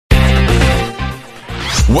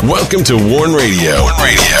Welcome to Warn Radio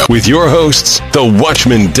with your hosts, the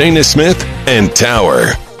Watchman Dana Smith and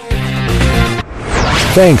Tower.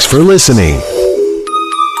 Thanks for listening.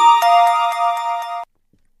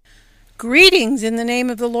 Greetings in the name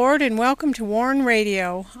of the Lord and welcome to Warn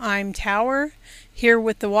Radio. I'm Tower, here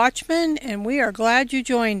with the Watchman, and we are glad you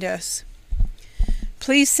joined us.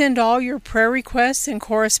 Please send all your prayer requests and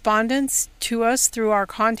correspondence to us through our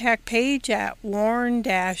contact page at warn-usa.com.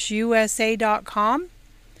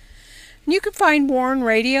 You can find Warn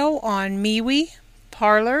Radio on MeWe,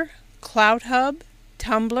 Parler, CloutHub,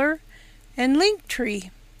 Tumblr, and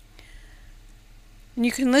Linktree. And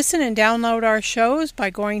you can listen and download our shows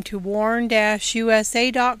by going to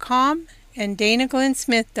warn-usa.com and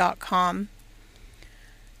danaglensmith.com.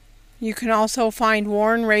 You can also find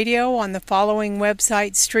Warn Radio on the following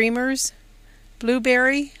website streamers: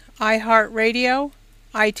 Blueberry, iHeartRadio,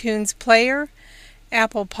 iTunes Player,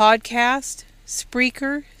 Apple Podcast,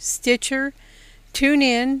 Spreaker, Stitcher,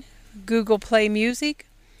 TuneIn, Google Play Music,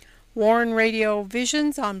 Warn Radio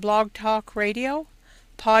Visions on Blog Talk Radio,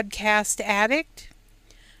 Podcast Addict,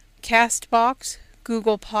 Castbox,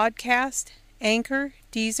 Google Podcast, Anchor,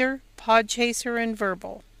 Deezer, Podchaser, and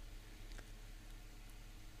Verbal.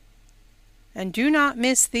 And do not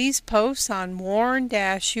miss these posts on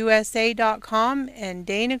warn-usa.com and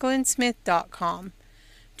danaglensmith.com.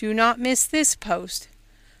 Do not miss this post: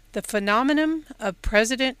 The Phenomenon of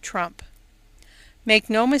President Trump. Make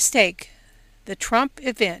no mistake, the Trump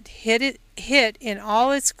event hit in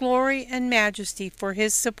all its glory and majesty for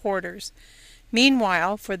his supporters.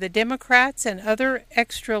 Meanwhile, for the Democrats and other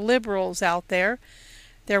extra liberals out there,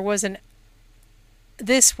 this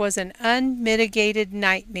was an unmitigated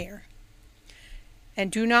nightmare. And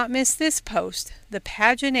do not miss this post: The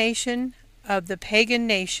Pagination of the Pagan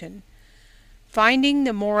Nation. Finding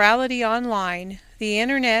the morality online, the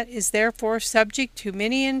Internet is therefore subject to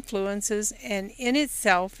many influences and in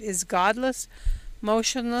itself is godless,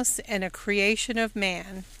 motionless, and a creation of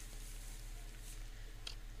man.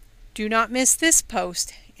 Do not miss this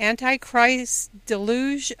post: Antichrist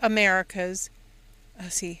deluge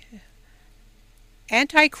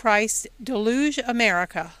Antichrist deluge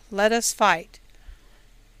America, let us fight.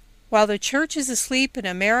 While the church is asleep and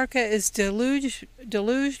America is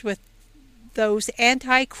deluged with those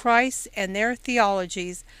antichrists and their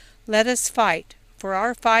theologies, let us fight, for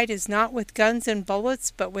our fight is not with guns and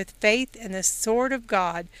bullets, but with faith and the sword of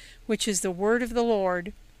God, which is the word of the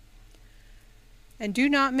Lord. And do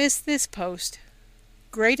not miss this post: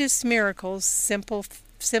 Greatest miracles,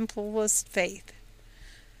 simplest faith.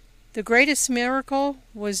 The greatest miracle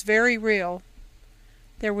was very real.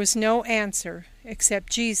 There was no answer,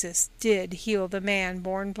 except Jesus did heal the man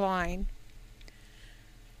born blind.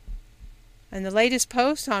 And the latest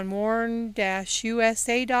post on warn-usa.com,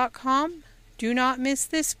 do not miss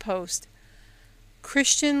this post: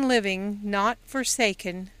 Christian living not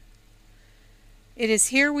forsaken. It is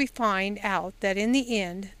here we find out that in the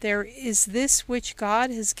end there is this which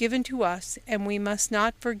God has given to us, and we must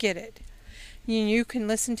not forget it. You can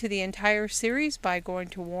listen to the entire series by going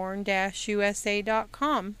to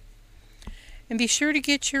warn-usa.com. And be sure to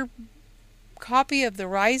get your copy of The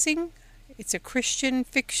Rising. It's a Christian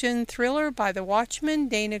fiction thriller by the Watchman,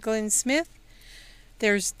 Dana Glenn Smith.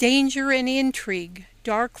 There's danger and intrigue.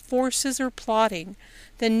 Dark forces are plotting.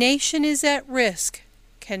 The nation is at risk.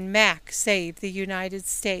 Can Mac save the United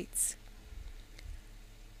States?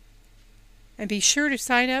 And be sure to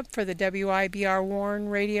sign up for the WIBR Warn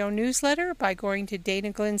Radio newsletter by going to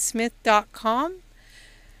danaglensmith.com.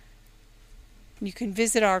 You can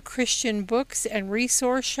visit our Christian books and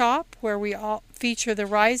resource shop, where we all feature The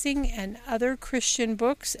Rising and other Christian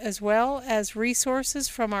books, as well as resources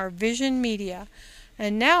from our Vision Media.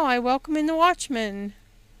 And now I welcome in the Watchman.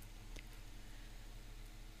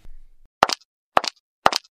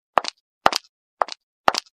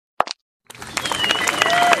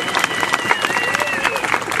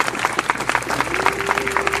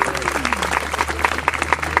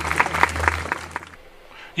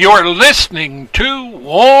 You're listening to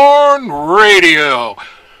Warn Radio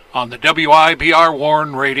on the WIBR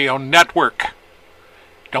Warn Radio Network.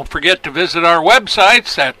 Don't forget to visit our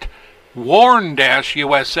websites at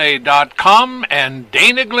warn-usa.com and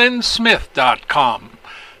danaglensmith.com.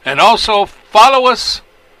 And also follow us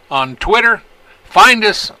on Twitter, find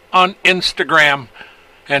us on Instagram,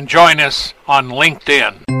 and join us on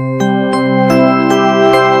LinkedIn.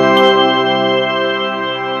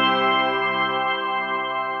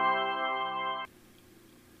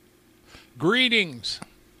 Greetings.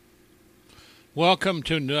 Welcome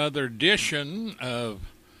to another edition of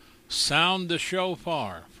Sound the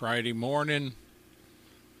Shofar, Friday morning,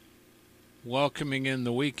 welcoming in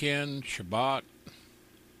the weekend, Shabbat,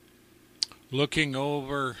 looking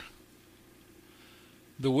over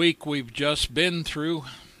the week we've just been through.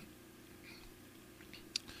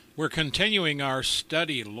 We're continuing our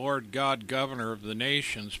study, Lord God, Governor of the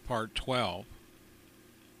Nations, Part 12,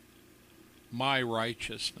 My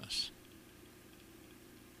Righteousness.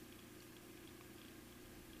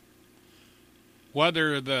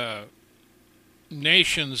 Whether the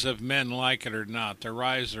nations of men like it or not, the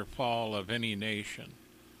rise or fall of any nation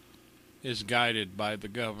is guided by the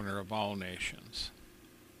Governor of all nations.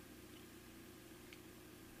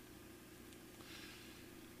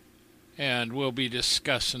 And we'll be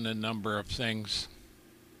discussing a number of things.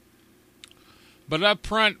 But up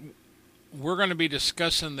front, we're going to be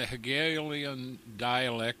discussing the Hegelian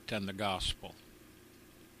dialect and the gospel.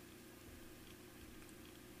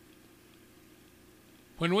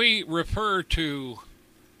 When we refer to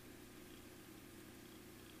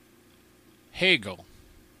Hegel,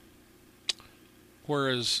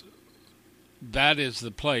 whereas that is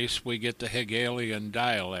the place we get the Hegelian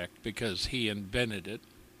dialect because he invented it,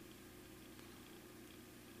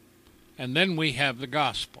 and then we have the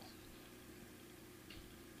gospel.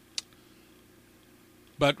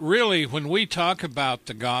 But really, when we talk about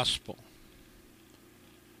the gospel,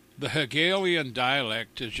 the Hegelian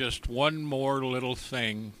dialect is just one more little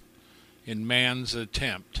thing in man's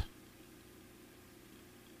attempt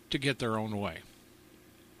to get their own way.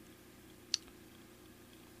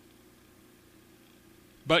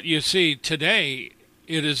 But you see, today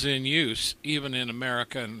it is in use even in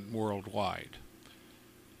America and worldwide.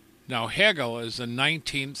 Now, Hegel is a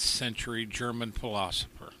 19th century German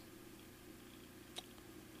philosopher.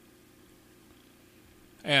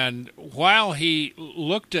 And while he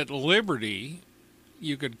looked at liberty,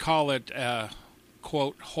 you could call it a,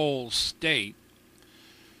 quote, whole state,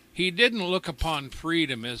 he didn't look upon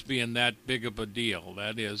freedom as being that big of a deal.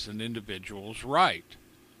 That is, an individual's right.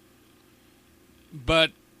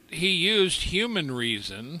 But he used human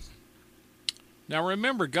reason. Now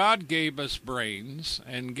remember, God gave us brains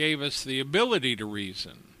and gave us the ability to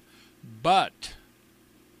reason. But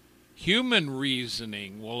human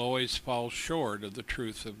reasoning will always fall short of the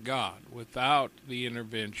truth of God without the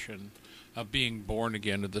intervention of being born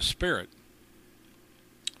again of the Spirit.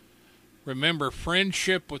 Remember,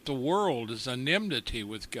 friendship with the world is an enmity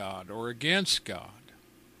with God or against God.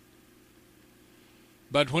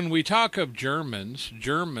 But when we talk of Germans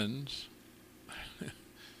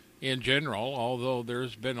in general, although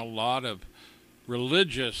there's been a lot of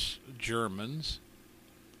religious Germans,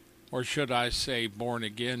 or should I say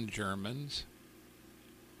born-again Germans,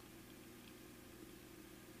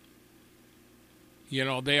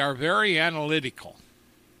 they are very analytical.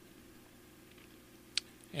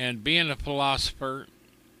 And being a philosopher,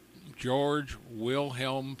 George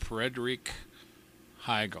Wilhelm Friedrich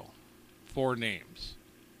Hegel, 4 names.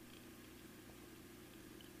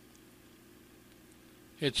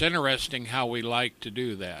 It's interesting how we like to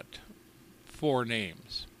do that. 4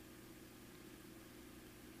 names.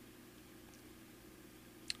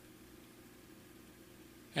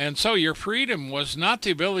 And so your freedom was not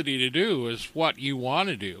the ability to do is what you want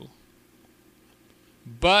to do,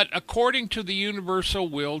 but according to the universal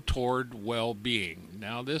will toward well-being.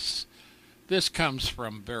 Now this comes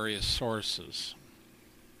from various sources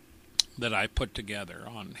that I put together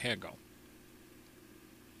on Hegel.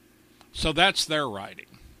 So that's their writing.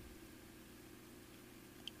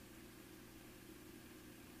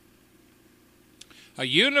 A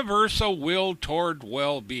universal will toward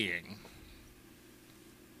well-being.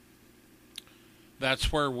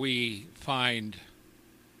 That's where we find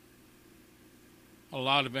a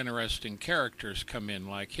lot of interesting characters come in,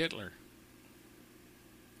 like Hitler,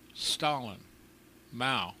 Stalin,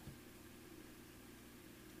 Mao.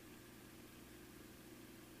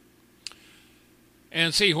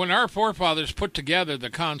 And see, when our forefathers put together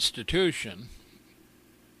the Constitution,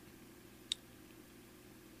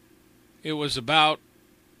 it was about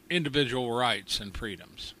individual rights and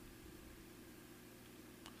freedoms.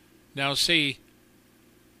 Now see,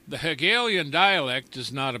 the Hegelian dialect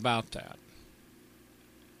is not about that.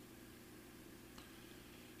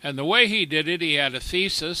 And the way he did it, he had a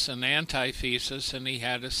thesis, an antithesis, and he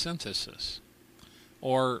had a synthesis,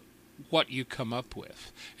 or what you come up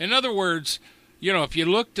with. In other words, if you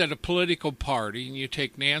looked at a political party and you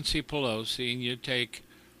take Nancy Pelosi and you take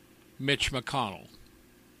Mitch McConnell.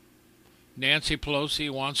 Nancy Pelosi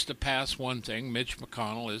wants to pass one thing, Mitch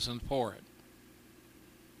McConnell isn't for it.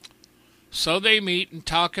 So they meet and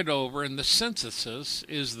talk it over, and the synthesis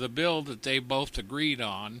is the bill that they both agreed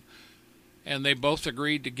on, and they both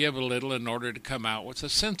agreed to give a little in order to come out with a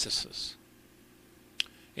synthesis.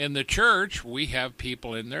 In the church, we have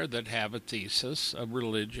people in there that have a thesis of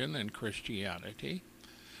religion and Christianity.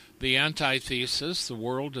 The antithesis, the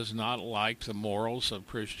world does not like the morals of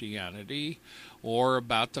Christianity, or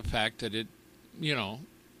about the fact that it,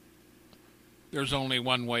 there's only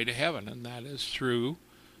one way to heaven, and that is through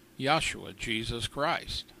Yeshua, Jesus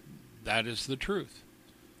Christ. That is the truth.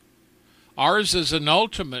 Ours is an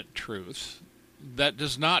ultimate truth that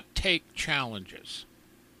does not take challenges.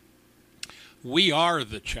 We are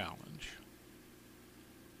the challenge.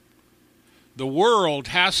 The world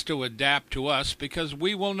has to adapt to us because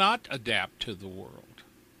we will not adapt to the world.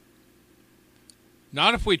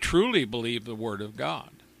 Not if we truly believe the Word of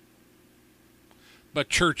God. But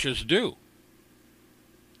churches do.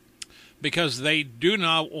 Because they do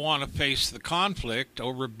not want to face the conflict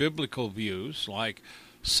over biblical views like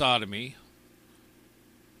sodomy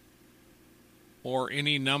or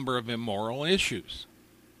any number of immoral issues.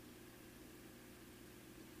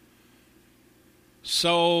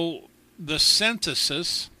 So the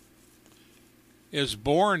synthesis is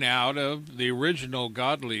born out of the original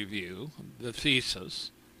godly view, the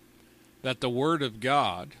thesis, that the Word of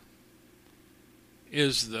God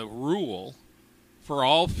is the rule for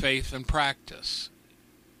all faith and practice.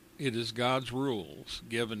 It is God's rules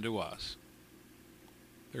given to us.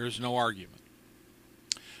 There is no argument.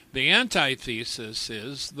 The antithesis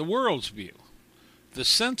is the world's view. The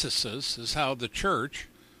synthesis is how the church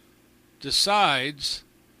decides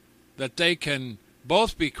that they can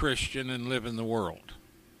both be Christian and live in the world.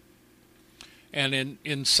 And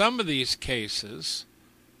in some of these cases,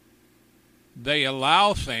 they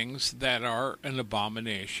allow things that are an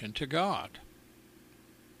abomination to God.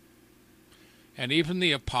 And even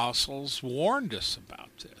the apostles warned us about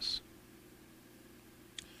this.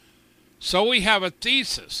 So we have a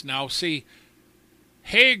thesis. Now see,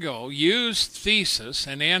 Hegel used thesis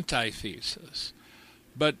and antithesis.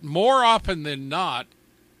 But more often than not,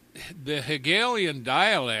 the Hegelian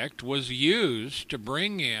dialect was used to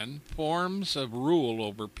bring in forms of rule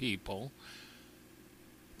over people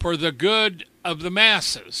for the good of the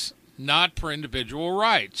masses, not for individual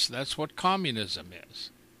rights. That's what communism is.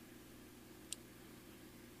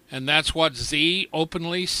 And that's what Z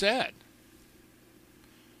openly said.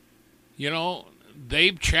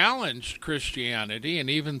 They've challenged Christianity and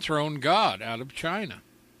even thrown God out of China.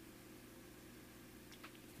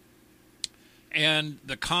 And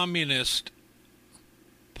the Communist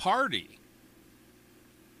Party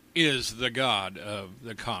is the god of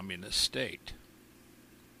the communist state.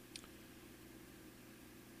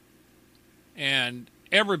 And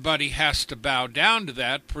everybody has to bow down to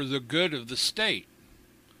that for the good of the state.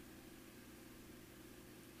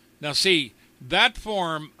 Now see, that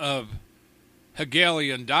form of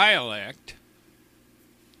Hegelian dialect,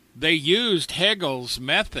 they used Hegel's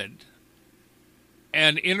method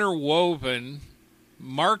and interwoven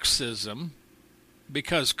Marxism,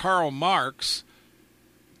 because Karl Marx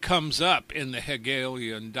comes up in the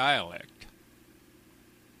Hegelian dialect.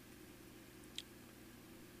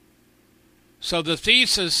 So the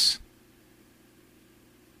thesis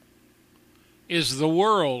is the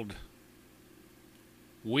world.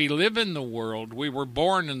 We live in the world. We were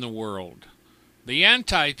born in the world. The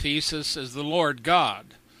antithesis is the Lord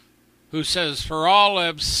God, who says, "For all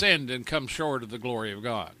have sinned and come short of the glory of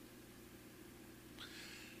God.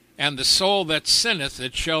 And the soul that sinneth,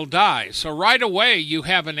 it shall die." So right away you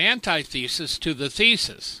have an antithesis to the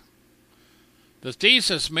thesis. The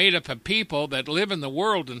thesis made up of people that live in the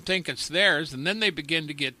world and think it's theirs, and then they begin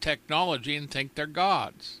to get technology and think they're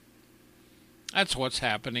gods. That's what's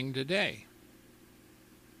happening today.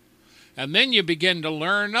 And then you begin to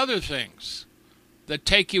learn other things that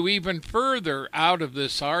take you even further out of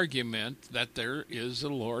this argument that there is a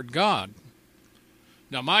Lord God.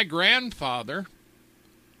 Now, my grandfather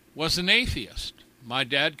was an atheist. My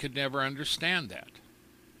dad could never understand that.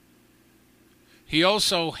 He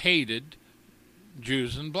also hated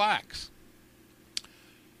Jews and blacks.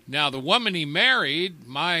 Now, the woman he married,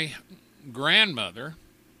 my grandmother,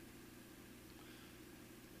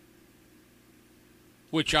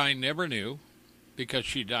 which I never knew because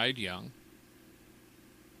she died young,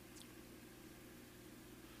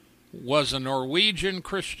 was a Norwegian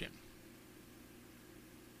Christian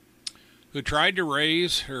who tried to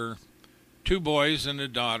raise her 2 boys and a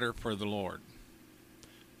daughter for the Lord.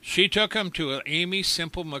 She took them to an Amy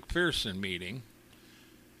Simple McPherson meeting,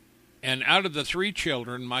 and out of the 3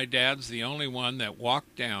 children, my dad's the only one that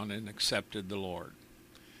walked down and accepted the Lord.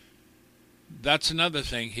 That's another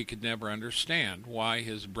thing he could never understand, why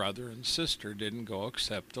his brother and sister didn't go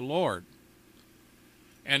accept the Lord.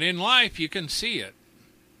 And in life, you can see it.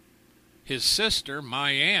 His sister,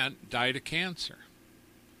 my aunt, died of cancer.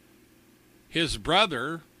 his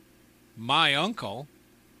brother, my uncle,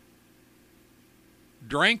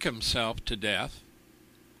 drank himself to death,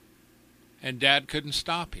 and Dad couldn't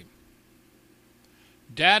stop him.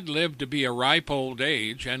 Dad lived to be a ripe old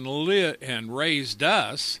age and raised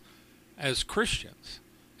us as Christians,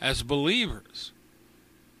 as believers.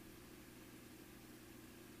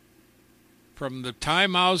 From the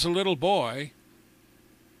time I was a little boy,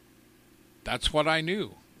 that's what I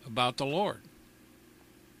knew about the Lord.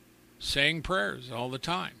 Saying prayers all the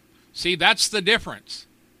time. See, that's the difference.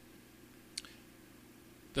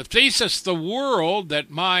 The thesis, the world that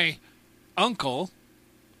my uncle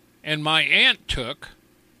and my aunt took,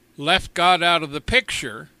 left God out of the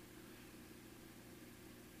picture,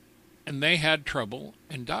 and they had trouble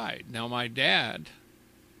and died. Now my dad,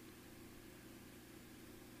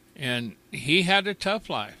 and he had a tough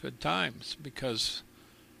life at times because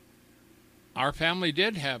our family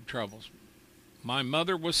did have troubles. My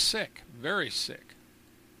mother was sick, very sick.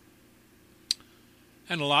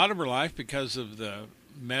 And a lot of her life, because of the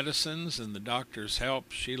medicines and the doctor's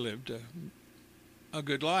help, she lived a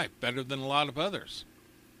good life, better than a lot of others.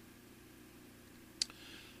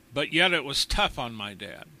 But yet it was tough on my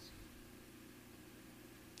dad.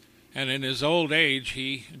 And in his old age,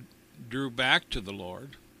 he drew back to the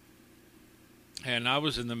Lord. And I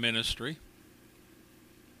was in the ministry.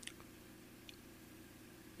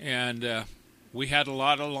 And we had a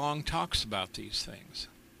lot of long talks about these things.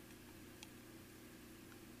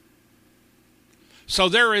 So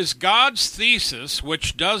there is God's thesis,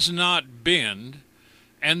 which does not bend,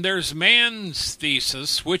 and there's man's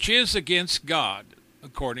thesis, which is against God,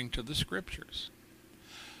 according to the Scriptures.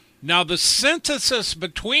 Now, the synthesis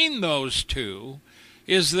between those two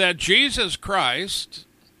is that Jesus Christ,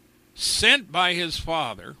 sent by his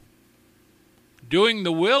Father, doing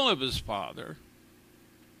the will of his Father,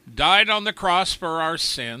 died on the cross for our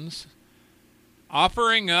sins,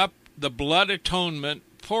 offering up the blood atonement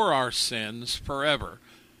for our sins forever.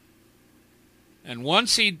 And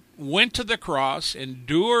once he went to the cross,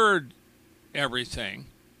 endured everything,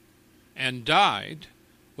 and died,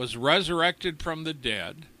 was resurrected from the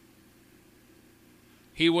dead,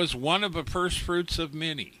 he was one of the first fruits of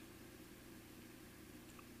many.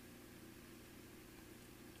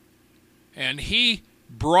 And he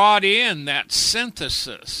brought in that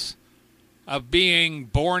synthesis of being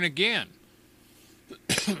born again.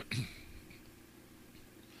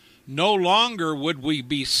 No longer would we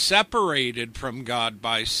be separated from God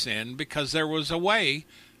by sin, because there was a way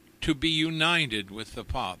to be united with the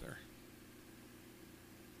Father.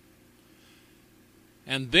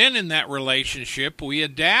 And then in that relationship, we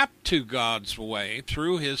adapt to God's way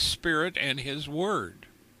through his Spirit and his Word.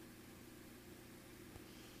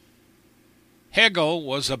 Hegel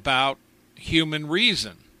was about human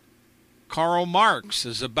reason. Karl Marx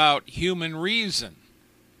is about human reason.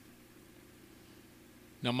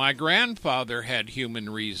 Now, my grandfather had human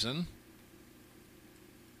reason,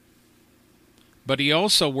 but he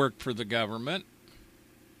also worked for the government.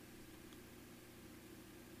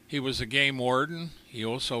 He was a game warden. He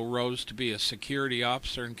also rose to be a security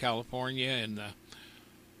officer in California in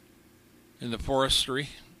the forestry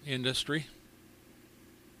industry.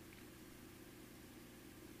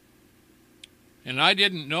 And I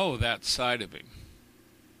didn't know that side of him.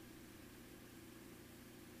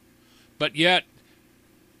 But yet,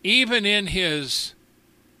 even in his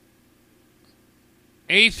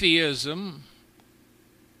atheism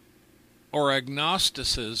or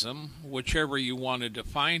agnosticism, whichever you want to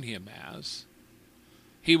define him as,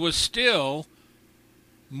 he was still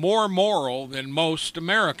more moral than most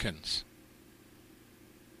Americans.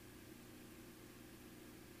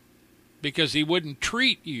 Because he wouldn't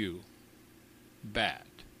treat you bad.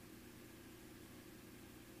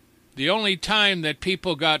 The only time that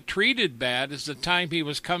people got treated bad is the time he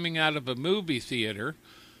was coming out of a movie theater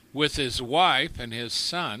with his wife and his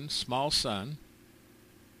son, small son.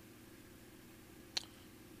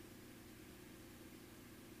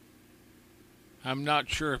 I'm not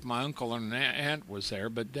sure if my uncle and aunt was there,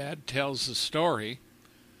 but Dad tells the story.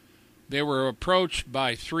 They were approached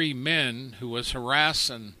by 3 men who was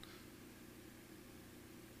harassing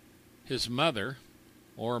his mother,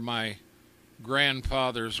 or my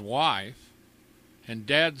grandfather's wife, and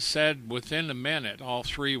Dad said within a minute all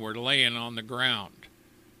 3 were laying on the ground,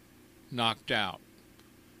 knocked out.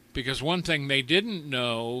 Because one thing they didn't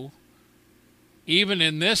know, even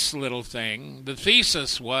in this little thing, the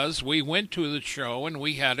thesis was we went to the show and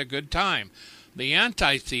we had a good time. The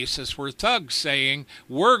antithesis were thugs saying,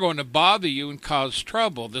 we're going to bother you and cause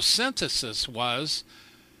trouble. The synthesis was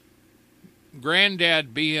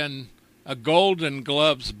Granddad being a Golden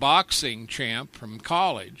Gloves boxing champ from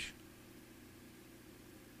college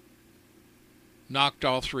knocked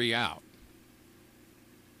all three out.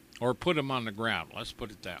 Or put them on the ground. Let's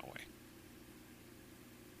put it that way.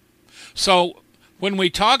 So when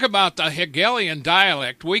we talk about the Hegelian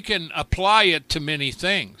dialect, we can apply it to many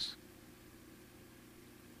things.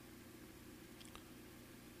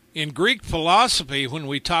 In Greek philosophy, when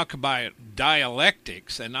we talk about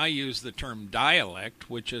dialectics, and I use the term dialect,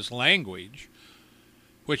 which is language,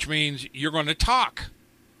 which means you're going to talk.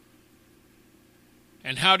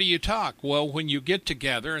 And how do you talk? Well, when you get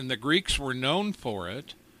together, and the Greeks were known for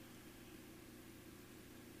it,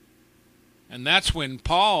 and that's when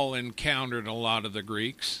Paul encountered a lot of the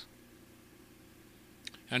Greeks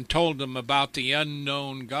and told them about the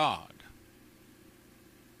unknown God.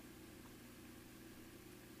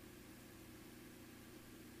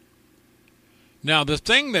 Now, the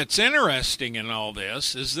thing that's interesting in all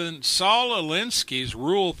this is that Saul Alinsky's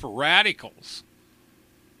rule for radicals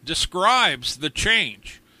describes the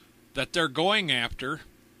change that they're going after,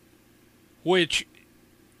 which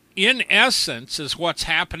in essence is what's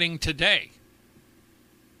happening today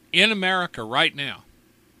in America right now.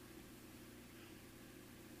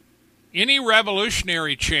 Any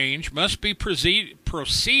revolutionary change must be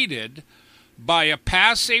preceded by a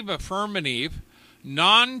passive, affirmative,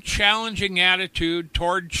 non-challenging attitude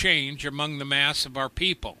toward change among the mass of our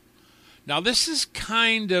people. Now, this is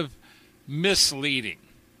kind of misleading,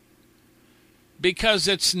 because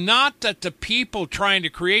it's not that the people trying to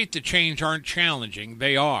create the change aren't challenging.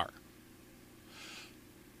 They are.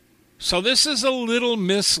 So this is a little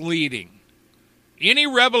misleading. Any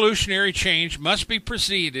revolutionary change must be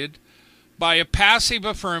preceded by a passive,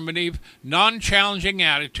 affirmative, non-challenging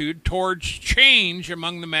attitude towards change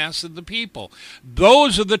among the mass of the people.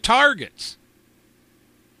 Those are the targets.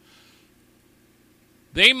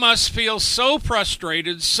 They must feel so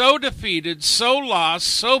frustrated, so defeated, so lost,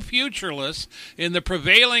 so futureless in the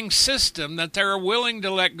prevailing system that they're willing to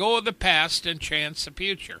let go of the past and chance the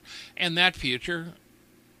future. And that future,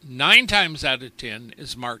 9 times out of 10,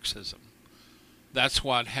 is Marxism. That's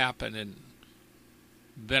what happened in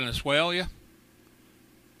Venezuela.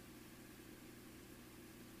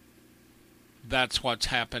 That's what's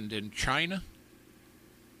happened in China.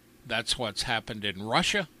 That's what's happened in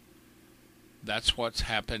Russia. That's what's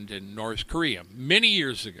happened in North Korea. Many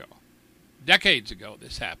years ago, decades ago,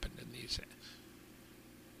 this happened in these.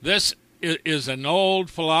 This is an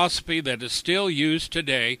old philosophy that is still used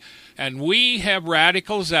today, and we have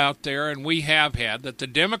radicals out there, and we have had, that the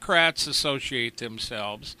Democrats associate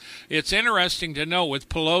themselves. It's interesting to know with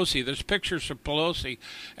Pelosi, there's pictures of Pelosi,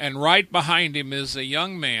 and right behind him is a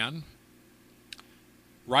young man.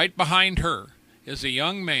 Right behind her is a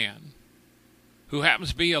young man who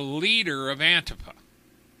happens to be a leader of Antifa.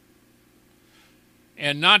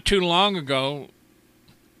 And not too long ago,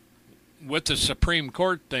 with the Supreme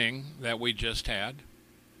Court thing that we just had,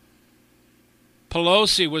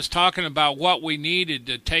 Pelosi was talking about what we needed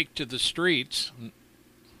to take to the streets.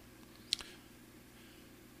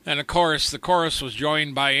 And of course, the chorus was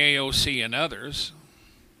joined by AOC and others.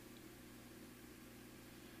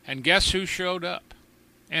 And guess who showed up?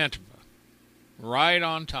 Antifa. Right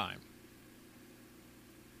on time.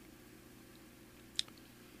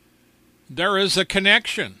 There is a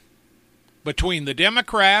connection between the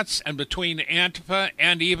Democrats and between Antifa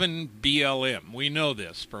and even BLM. We know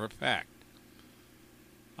this for a fact.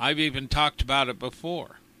 I've even talked about it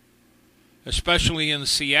before, especially in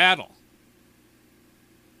Seattle.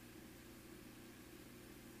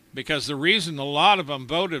 Because the reason a lot of them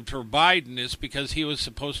voted for Biden is because he was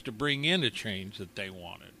supposed to bring in a change that they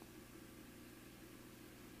wanted.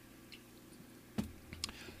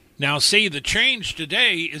 Now, see, the change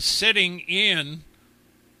today is sitting in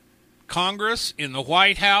Congress, in the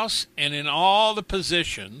White House, and in all the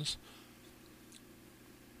positions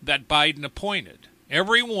that Biden appointed.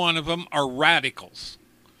 Every one of them are radicals.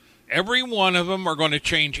 Every one of them are going to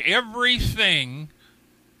change everything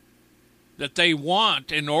that they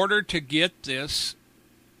want in order to get this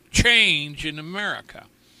change in America.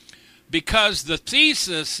 Because the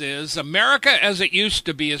thesis is America as it used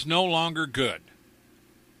to be is no longer good.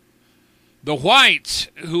 The whites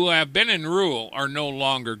who have been in rule are no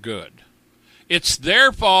longer good. It's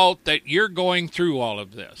their fault that you're going through all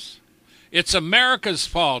of this. It's America's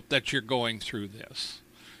fault that you're going through this.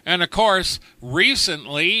 And of course,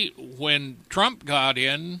 recently, when Trump got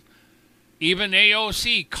in, even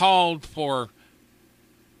AOC called for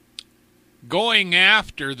going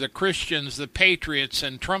after the Christians, the patriots,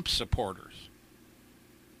 and Trump supporters.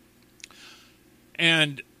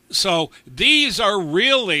 And so these are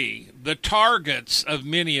really the targets of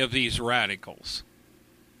many of these radicals.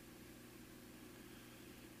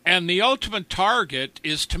 And the ultimate target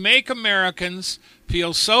is to make Americans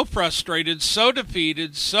feel so frustrated, so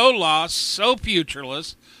defeated, so lost, so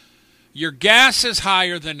futureless. Your gas is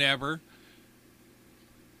higher than ever.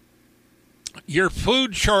 Your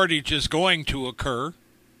food shortage is going to occur.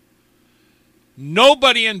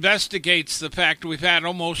 Nobody investigates the fact we've had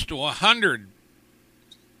almost 100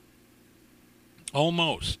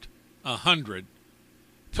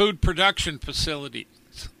 food production facilities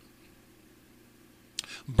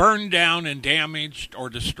burned down and damaged or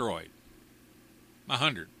destroyed.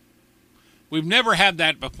 100. We've never had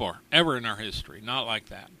that before, ever in our history. Not like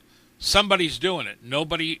that. Somebody's doing it.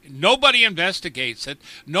 Nobody investigates it.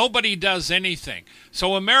 Nobody does anything.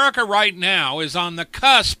 So America right now is on the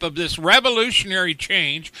cusp of this revolutionary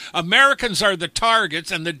change. Americans are the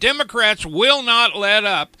targets, and the Democrats will not let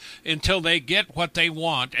up until they get what they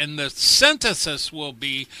want. And the synthesis will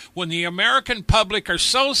be when the American public are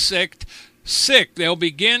so sick, they'll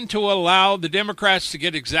begin to allow the Democrats to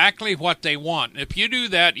get exactly what they want. If you do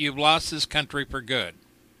that, you've lost this country for good.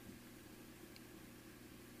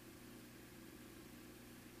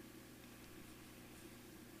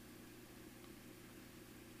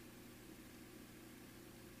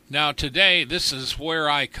 Now today, this is where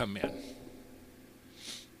I come in.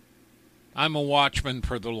 I'm a watchman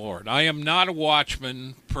for the Lord. I am not a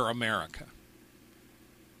watchman for America.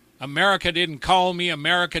 America didn't call me.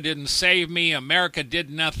 America didn't save me. America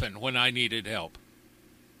did nothing when I needed help.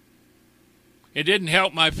 It didn't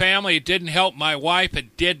help my family. It didn't help my wife.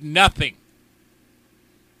 It did nothing.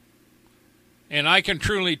 And I can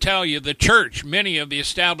truly tell you the church, many of the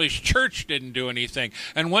established church didn't do anything.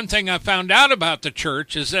 And one thing I found out about the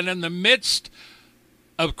church is that in the midst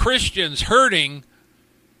of Christians hurting,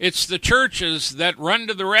 it's the churches that run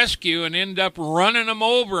to the rescue and end up running them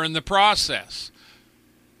over in the process.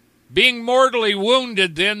 Being mortally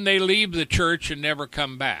wounded, then they leave the church and never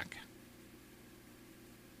come back.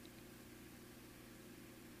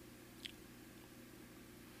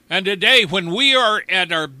 And today, when we are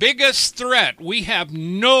at our biggest threat, we have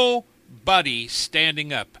nobody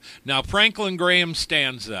standing up. Now, Franklin Graham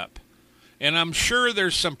stands up. And I'm sure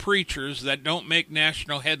there's some preachers that don't make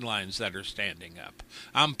national headlines that are standing up.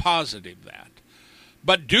 I'm positive that.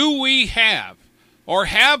 But do we have, or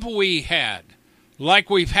have we had, like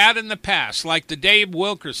we've had in the past, like the Dave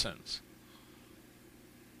Wilkersons?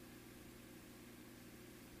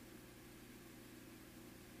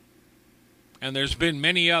 And there's been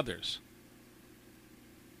many others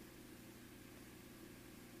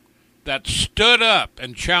that stood up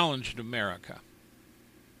and challenged America.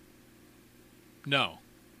 No.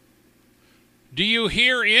 Do you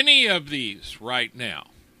hear any of these right now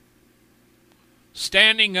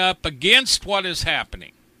standing up against what is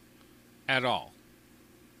happening at all?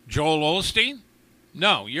 Joel Osteen?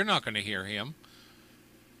 No, you're not going to hear him.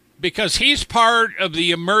 Because he's part of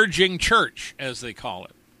the emerging church, as they call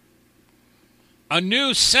it. A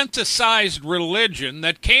new synthesized religion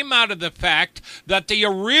that came out of the fact that the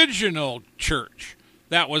original church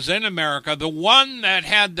that was in America, the one that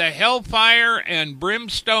had the hellfire and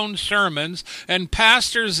brimstone sermons and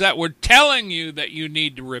pastors that were telling you that you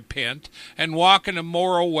need to repent and walk in a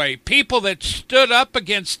moral way, people that stood up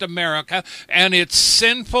against America and its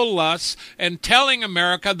sinful lusts and telling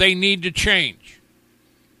America they need to change.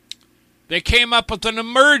 They came up with an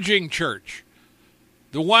emerging church.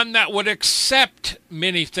 The one that would accept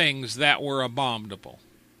many things that were abominable.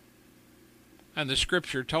 And the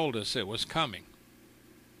scripture told us it was coming.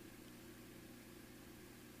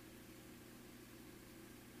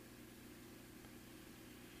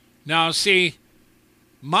 Now, see,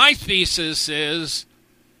 my thesis is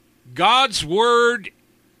God's word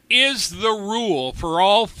is the rule for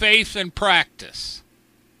all faith and practice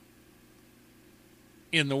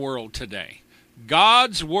in the world today.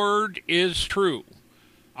 God's word is true.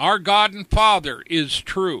 Our God and Father is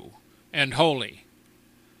true and holy.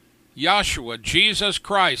 Yahshua, Jesus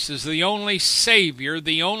Christ, is the only Savior,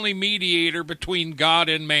 the only mediator between God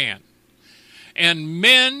and man. And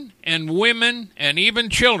men and women and even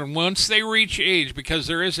children, once they reach age, because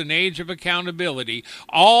there is an age of accountability,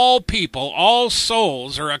 all people, all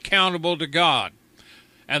souls are accountable to God.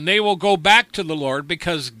 And they will go back to the Lord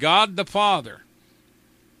because God the Father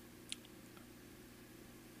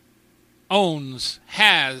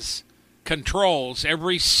controls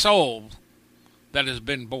every soul that has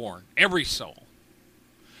been born. Every soul.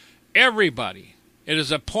 Everybody. It is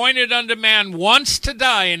appointed unto man once to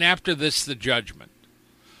die, and after this the judgment.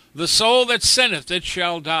 The soul that sinneth, it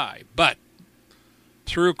shall die. But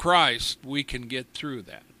through Christ, we can get through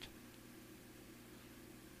that.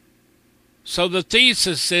 So the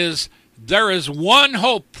thesis is There is one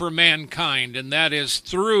hope for mankind, and that is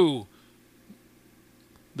through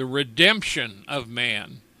the redemption of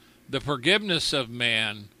man, the forgiveness of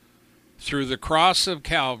man, through the cross of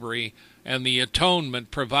Calvary and the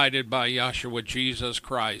atonement provided by Yahshua Jesus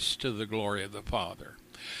Christ to the glory of the Father.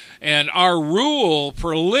 And our rule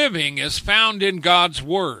for living is found in God's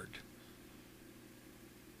Word.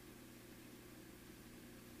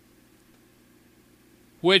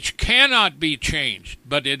 Which cannot be changed,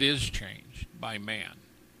 but it is changed by man.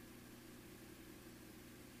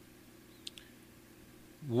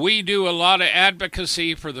 We do a lot of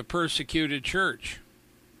advocacy for the persecuted church.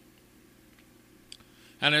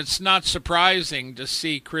 And it's not surprising to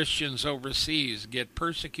see Christians overseas get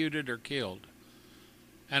persecuted or killed.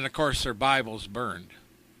 And of course their Bibles burned.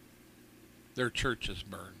 Their churches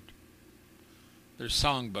burned. Their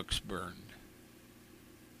songbooks burned.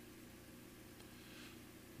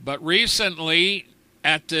 But recently,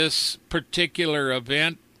 at this particular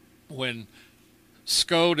event, when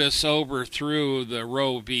SCOTUS overthrew the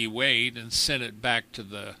Roe v. Wade and sent it back to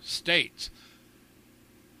the states,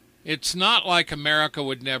 it's not like America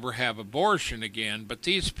would never have abortion again, but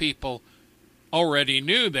these people already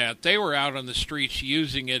knew that. They were out on the streets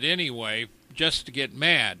using it anyway, just to get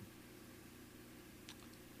mad.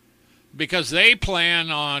 Because they plan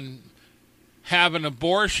on having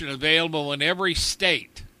abortion available in every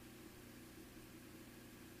state.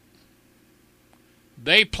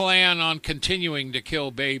 They plan on continuing to kill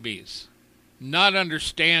babies, not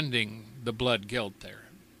understanding the blood guilt there.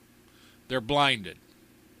 They're blinded.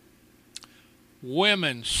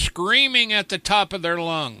 Women screaming at the top of their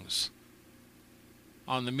lungs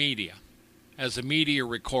on the media, as the media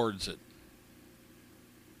records it.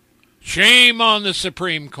 Shame on the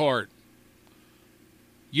Supreme Court.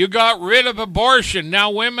 You got rid of abortion. Now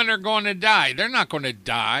women are going to die. They're not going to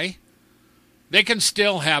die. They can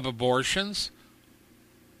still have abortions.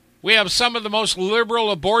 We have some of the most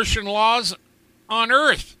liberal abortion laws on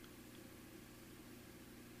earth.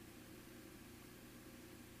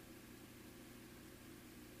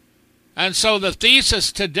 And so the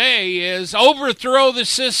thesis today is overthrow the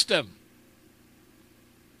system.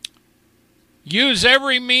 Use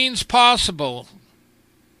every means possible.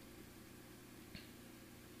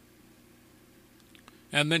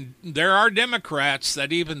 And then there are Democrats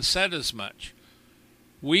that even said as much.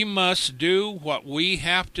 We must do what we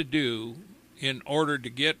have to do in order to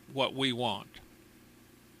get what we want.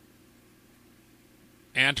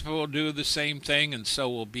 Antifa will do the same thing, and so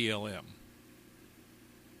will BLM.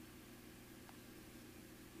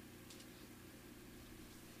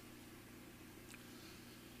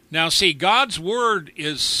 Now, see, God's Word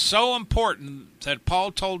is so important that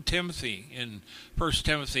Paul told Timothy in 1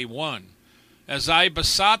 Timothy 1, as I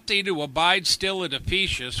besought thee to abide still at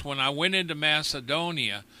Ephesus when I went into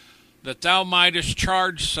Macedonia, that thou mightest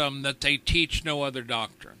charge some that they teach no other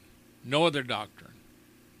doctrine. No other doctrine.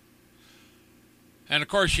 And of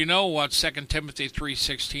course, you know what 2 Timothy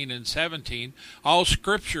 3:16 and 17, all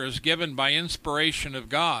Scripture is given by inspiration of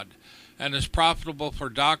God, and is profitable for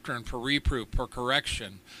doctrine, for reproof, for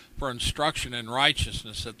correction, for instruction in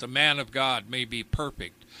righteousness, that the man of God may be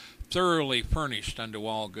perfect, thoroughly furnished unto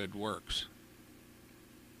all good works.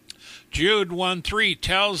 Jude 1:3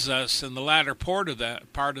 tells us in the latter part of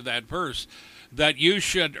that verse that you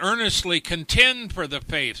should earnestly contend for the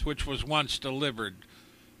faith which was once delivered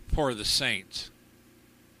for the saints.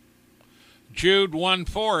 Jude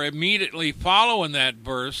 1:4, immediately following that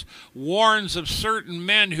verse, warns of certain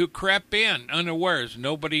men who crept in unawares.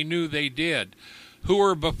 Nobody knew they did. Who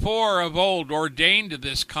were before of old ordained to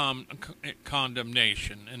this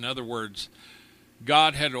condemnation. In other words,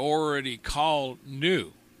 God had already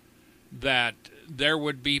knew that there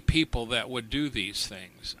would be people that would do these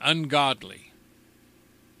things, ungodly.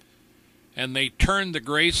 And they turned the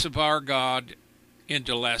grace of our God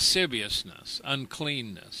into lasciviousness,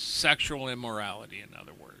 uncleanness, sexual immorality, in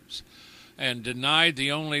other words, and denied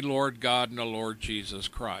the only Lord God and the Lord Jesus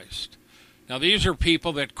Christ. Now, these are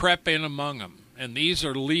people that crept in among them, and these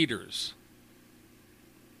are leaders,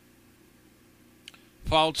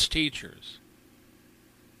 false teachers,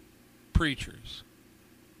 preachers.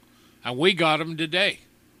 And we got them today.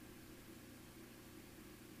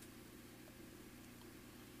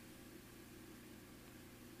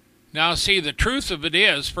 Now, see, the truth of it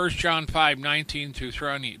is, 1 John 5:19 through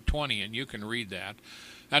 20, and you can read that.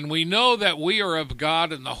 And we know that we are of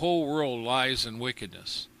God, and the whole world lies in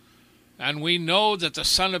wickedness. And we know that the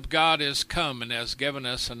Son of God is come and has given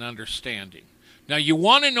us an understanding. Now, you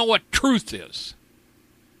want to know what truth is.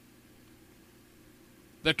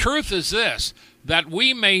 The truth is this, that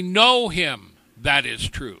we may know him, that is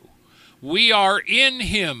true. We are in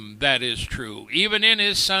him, that is true, even in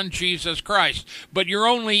his Son Jesus Christ. But you're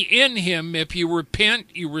only in him if you repent,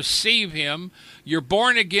 you receive him, you're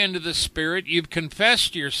born again to the Spirit, you've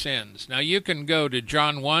confessed your sins. Now you can go to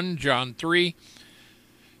John 1, John 3.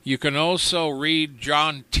 You can also read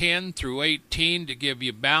John 10 through 18 to give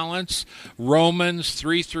you balance. Romans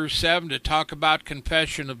 3 through 7 to talk about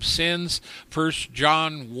confession of sins. 1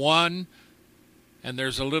 John 1, and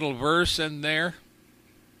there's a little verse in there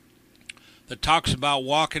that talks about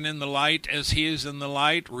walking in the light as he is in the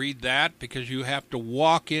light. Read that, because you have to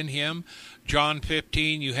walk in him. John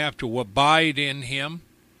 15, you have to abide in him.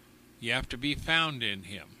 You have to be found in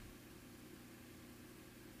him.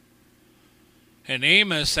 And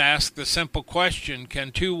Amos asked the simple question,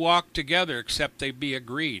 can two walk together except they be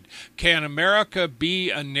agreed? Can America be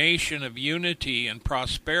a nation of unity and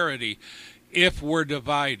prosperity if we're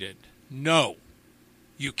divided? No.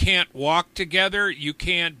 You can't walk together, you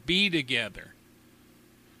can't be together.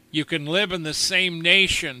 You can live in the same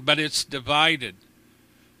nation, but it's divided.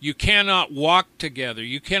 You cannot walk together,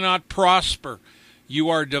 you cannot prosper. You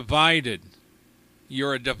are divided.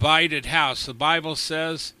 You're a divided house. The Bible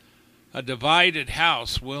says, a divided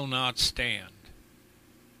house will not stand.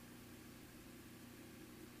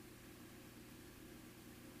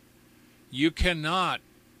 You cannot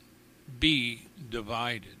be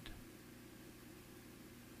divided.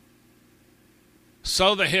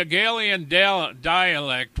 So the Hegelian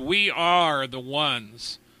dialect, we are the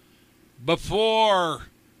ones. Before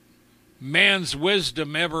man's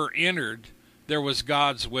wisdom ever entered, there was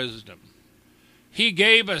God's wisdom. He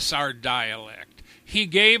gave us our dialect. He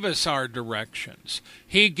gave us our directions.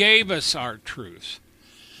 He gave us our truth.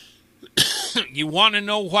 You want to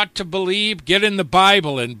know what to believe? Get in the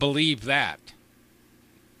Bible and believe that.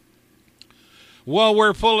 Well,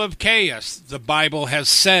 we're full of chaos. The Bible has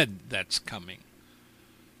said that's coming.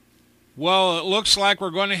 Well, it looks like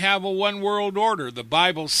we're going to have a one world order. The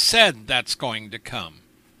Bible said that's going to come.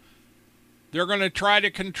 They're going to try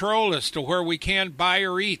to control us to where we can't buy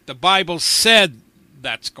or eat. The Bible said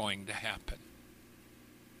that's going to happen.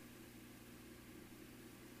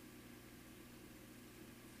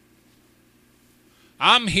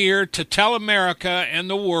 I'm here to tell America and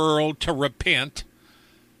the world to repent,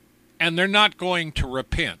 and they're not going to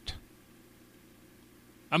repent.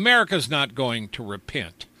 America's not going to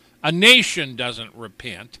repent. A nation doesn't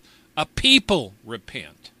repent. A people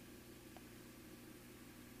repent.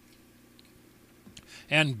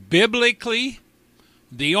 And biblically,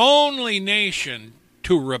 the only nation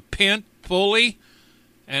to repent fully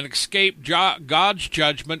and escape God's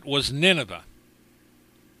judgment was Nineveh.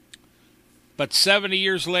 But 70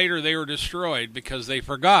 years later, they were destroyed because they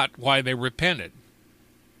forgot why they repented.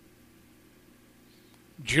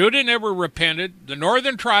 Judah never repented. The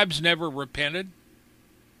northern tribes never repented.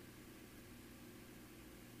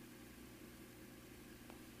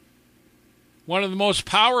 One of the most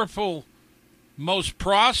powerful, most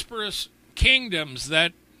prosperous kingdoms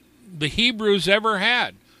that the Hebrews ever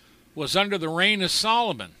had was under the reign of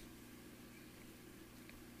Solomon.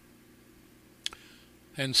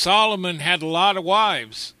 And Solomon had a lot of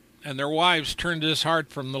wives, and their wives turned his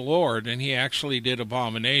heart from the Lord, and he actually did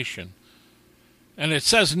abomination. And it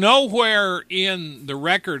says nowhere in the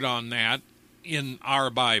record on that, in our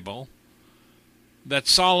Bible, that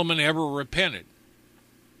Solomon ever repented.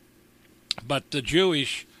 But the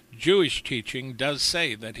Jewish teaching does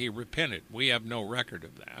say that he repented. We have no record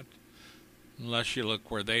of that, unless you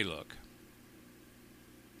look where they look.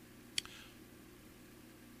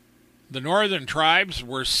 The northern tribes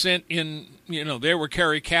were sent in, they were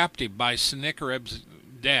carried captive by Sennacherib's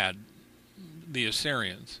dad, the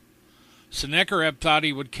Assyrians. Sennacherib thought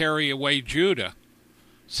he would carry away Judah,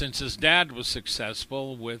 since his dad was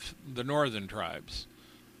successful with the northern tribes.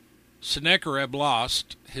 Sennacherib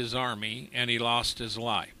lost his army, and he lost his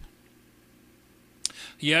life.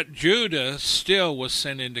 Yet Judah still was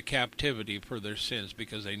sent into captivity for their sins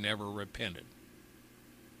because they never repented.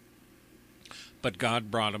 But God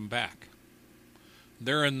brought them back.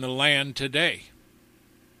 They're in the land today,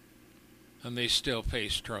 and they still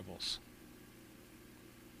face troubles.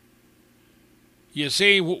 You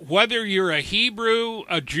see, whether you're a Hebrew,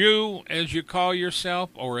 a Jew, as you call yourself,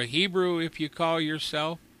 or a Hebrew if you call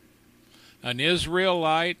yourself, an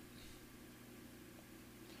Israelite,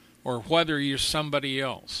 or whether you're somebody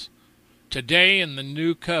else, today in the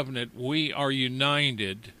new covenant we are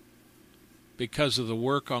united because of the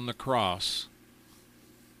work on the cross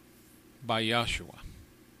by Yeshua.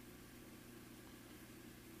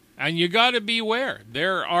 And you got to beware.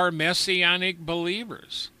 There are messianic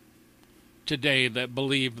believers today that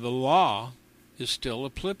believe the law is still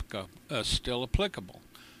applicable.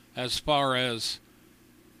 as far as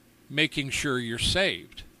making sure you're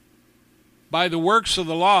saved. By the works of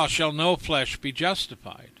the law shall no flesh be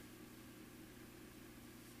justified.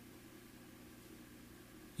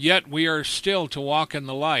 Yet we are still to walk in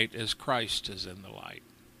the light as Christ is in the light.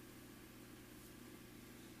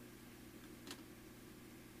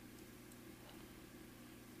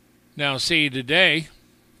 Now see, today,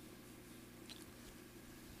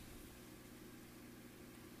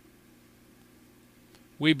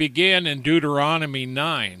 we begin in Deuteronomy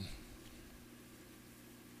 9.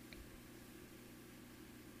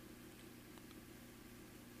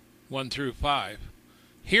 One through 5.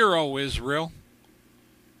 Hear, O Israel,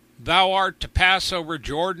 thou art to pass over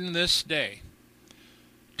Jordan this day,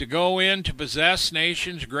 to go in to possess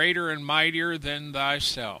nations greater and mightier than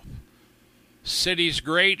thyself, cities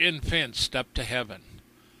great and fenced up to heaven,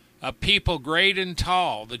 a people great and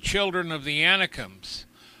tall, the children of the Anakims,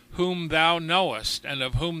 whom thou knowest, and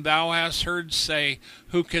of whom thou hast heard say,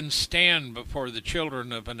 who can stand before the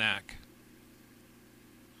children of Anak?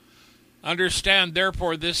 Understand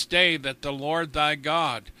therefore this day that the Lord thy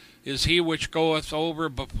God is he which goeth over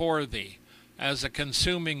before thee, as a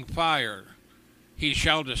consuming fire. He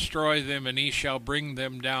shall destroy them, and he shall bring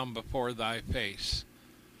them down before thy face.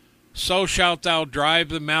 So shalt thou drive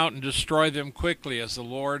them out and destroy them quickly, as the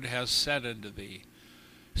Lord has said unto thee.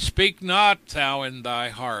 Speak not thou in thy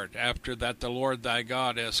heart, after that the Lord thy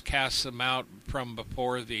God has cast them out from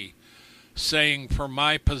before thee, saying, For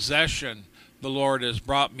my possession the Lord has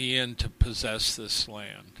brought me in to possess this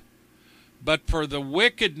land. But for the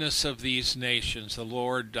wickedness of these nations the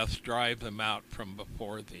Lord doth drive them out from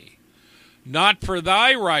before thee. Not for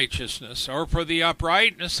thy righteousness, or for the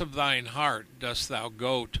uprightness of thine heart, dost thou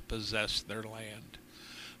go to possess their land.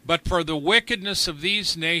 But for the wickedness of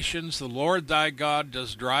these nations the Lord thy God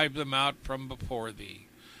does drive them out from before thee,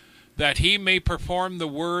 that he may perform the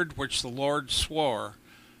word which the Lord swore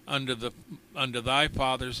unto thy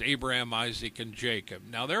fathers Abraham, Isaac, and Jacob.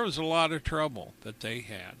 Now there was a lot of trouble that they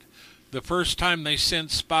had. The first time they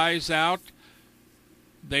sent spies out,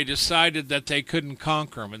 they decided that they couldn't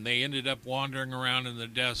conquer them, and they ended up wandering around in the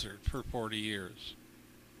desert for 40 years.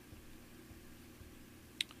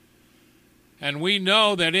 And we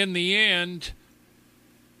know that in the end,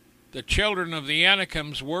 the children of the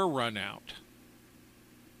Anakims were run out.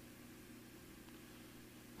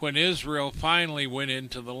 When Israel finally went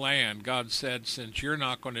into the land, God said, since you're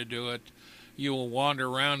not going to do it, you will wander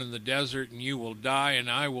around in the desert and you will die, and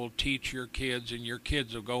I will teach your kids, and your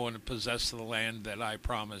kids will go and possess the land that I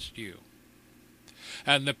promised you.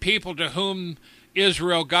 And the people to whom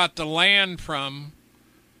Israel got the land from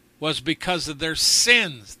was because of their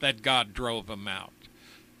sins that God drove them out.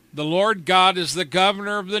 The Lord God is the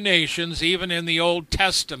governor of the nations, even in the Old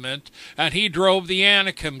Testament, and he drove the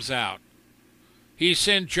Anakims out. He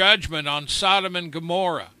sent judgment on Sodom and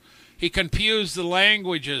Gomorrah. He confused the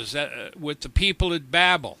languages with the people at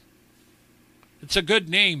Babel. It's a good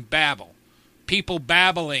name, Babel. People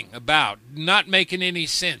babbling about, not making any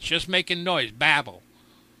sense, just making noise, babble.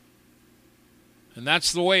 And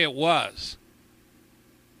that's the way it was.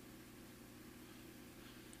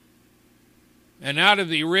 And out of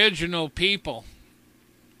the original people,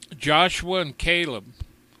 Joshua and Caleb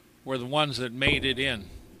were the ones that made it in.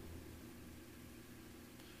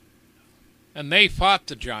 And they fought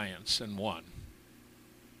the giants and won.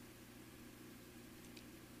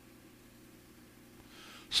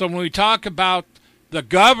 So when we talk about the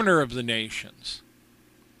governor of the nations,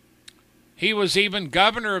 he was even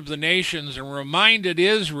governor of the nations and reminded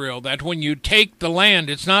Israel that when you take the land,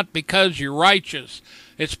 it's not because you're righteous.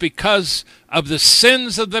 It's because of the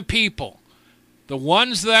sins of the people. The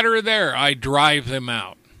ones that are there, I drive them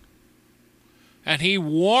out. And he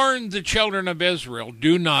warned the children of Israel,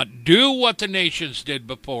 do not do what the nations did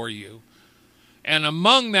before you. And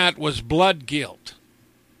among that was blood guilt.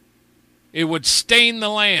 It would stain the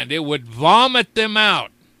land. It would vomit them out.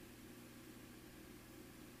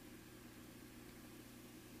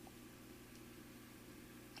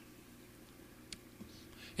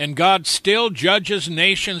 And God still judges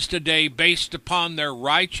nations today based upon their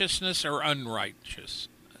righteousness or unrighteousness.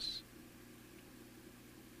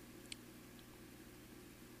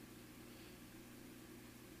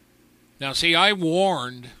 Now, see, I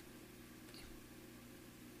warned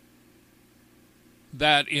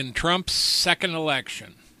that in Trump's second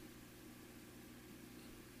election,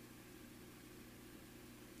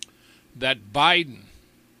 that Biden,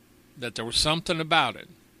 that there was something about it.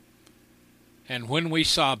 And when we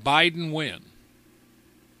saw Biden win,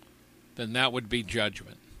 then that would be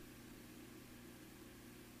judgment.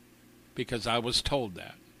 Because I was told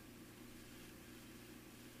that.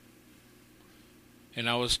 And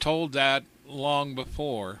I was told that long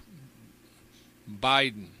before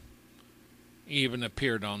Biden even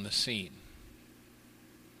appeared on the scene.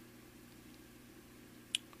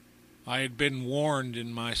 I had been warned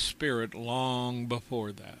in my spirit long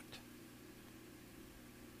before that.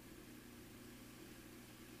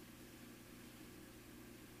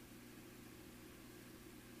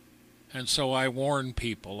 And so I warn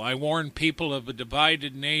people. I warn people of a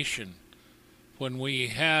divided nation when we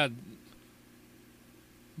had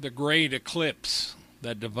the great eclipse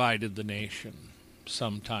that divided the nation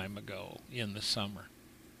some time ago in the summer.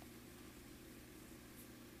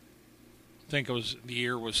 I think the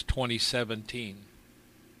year was 2017.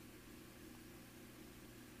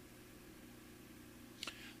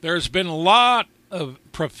 There's been a lot of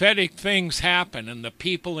prophetic things happen, and the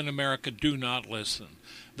people in America do not listen.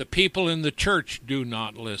 The people in the church do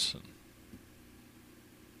not listen.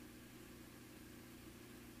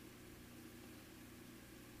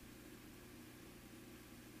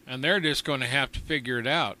 And they're just going to have to figure it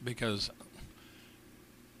out, because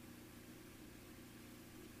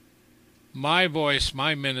my voice,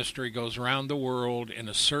 my ministry goes around the world in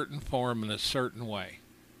a certain form, in a certain way.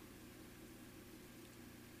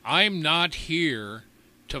 I'm not here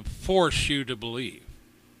to force you to believe.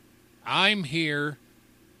 I'm here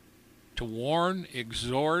to warn,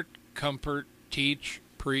 exhort, comfort, teach,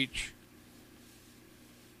 preach,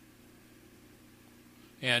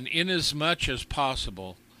 and inasmuch as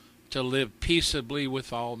possible, to live peaceably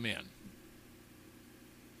with all men.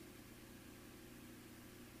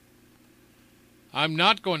 I'm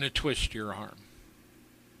not going to twist your arm.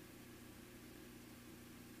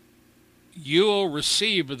 You will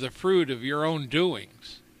receive of the fruit of your own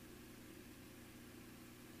doings.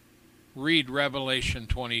 Read Revelation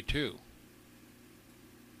 22.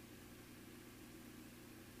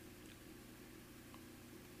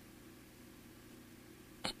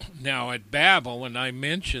 Now at Babel, when I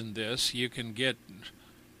mentioned this, you can get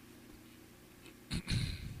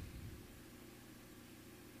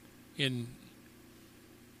in,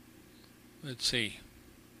 let's see,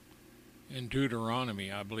 in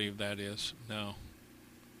Deuteronomy, I believe that is. No.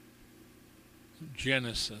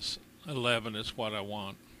 Genesis 11 is what I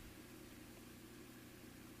want.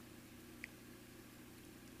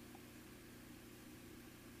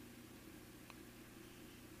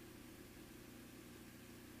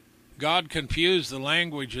 God confused the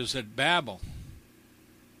languages at Babel.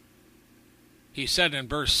 He said in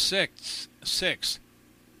verse 6,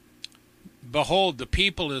 Behold, the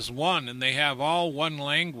people is one, and they have all one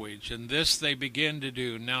language, and this they begin to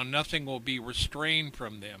do. Now nothing will be restrained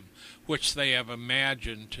from them, which they have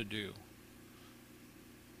imagined to do.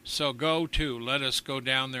 So go to, let us go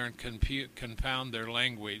down there and confound their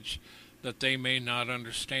language, that they may not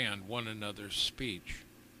understand one another's speech.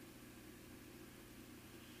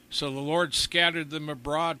 So the Lord scattered them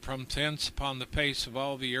abroad from thence upon the face of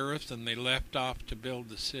all the earth, and they left off to build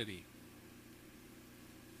the city.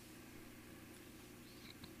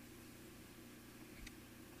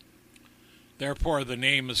 Therefore the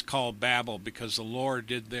name is called Babel, because the Lord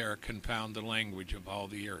did there confound the language of all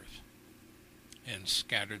the earth, and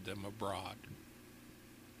scattered them abroad.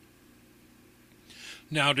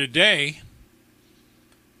 Now today,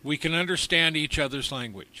 we can understand each other's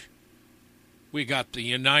language. We got the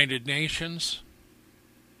United Nations.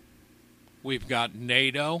 We've got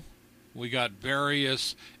NATO. We got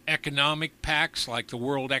various economic pacts like the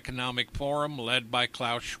World Economic Forum led by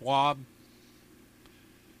Klaus Schwab.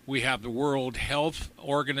 We have the World Health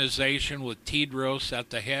Organization with Tedros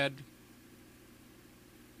at the head.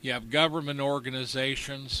 You have government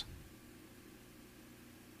organizations.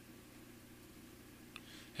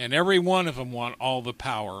 And every one of them want all the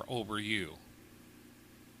power over you.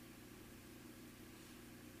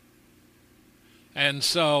 And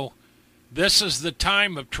so this is the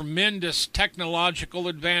time of tremendous technological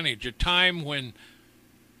advantage, a time when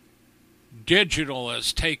digital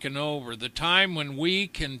has taken over, the time when we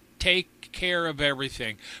can take care of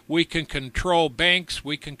everything. We can control banks,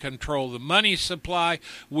 we can control the money supply,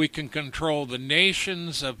 we can control the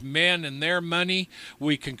nations of men and their money,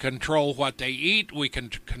 we can control what they eat, we can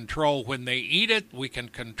control when they eat it, we can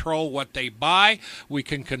control what they buy, we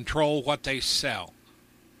can control what they sell.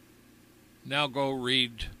 Now go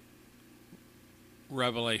read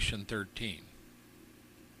Revelation 13.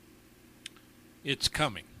 It's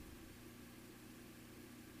coming.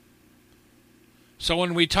 So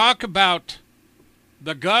when we talk about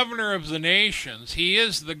the governor of the nations, he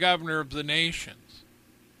is the governor of the nations.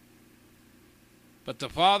 But the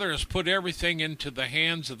Father has put everything into the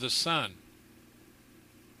hands of the Son.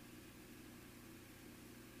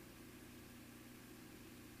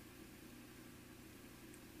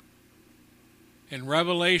 In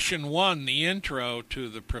Revelation 1, the intro to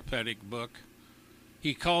the prophetic book,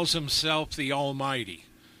 he calls himself the Almighty,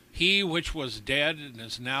 he which was dead and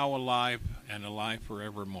is now alive and alive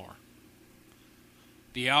forevermore.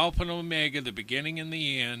 The Alpha and Omega, the beginning and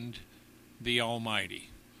the end, the Almighty.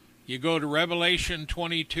 You go to Revelation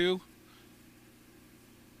 22,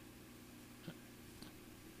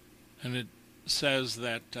 and it says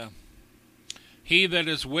that he that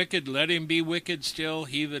is wicked, let him be wicked still.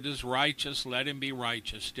 He that is righteous, let him be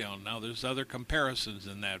righteous still. Now, there's other comparisons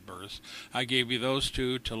in that verse. I gave you those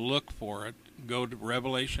two to look for it. Go to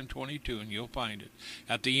Revelation 22 and you'll find it.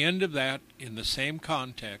 At the end of that, in the same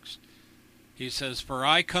context, he says, for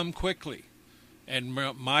I come quickly, and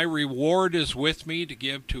my reward is with me to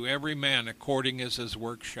give to every man according as his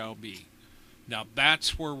work shall be. Now,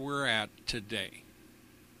 that's where we're at today.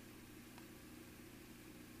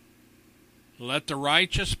 Let the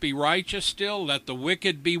righteous be righteous still. Let the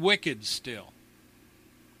wicked be wicked still.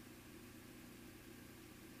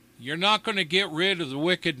 You're not going to get rid of the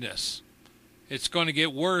wickedness. It's going to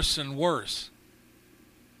get worse and worse.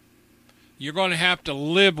 You're going to have to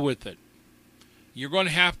live with it. You're going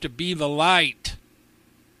to have to be the light.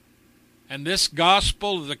 And this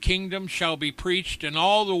gospel of the kingdom shall be preached in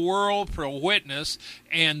all the world for a witness,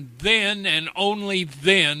 and then and only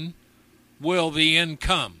then will the end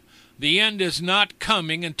come. The end is not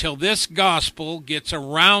coming until this gospel gets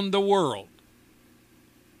around the world.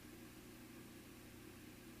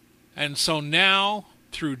 And so now,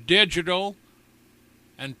 through digital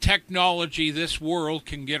and technology, this world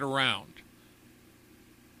can get around.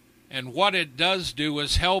 And what it does do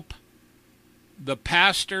is help the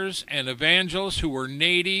pastors and evangelists who are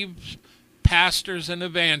native pastors and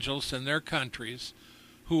evangelists in their countries,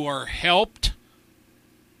 who are helped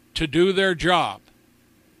to do their job.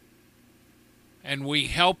 And we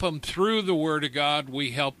help them through the Word of God.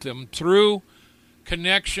 We help them through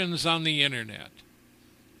connections on the internet.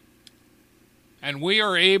 And we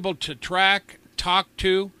are able to track, talk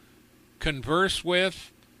to, converse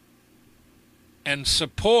with, and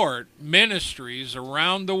support ministries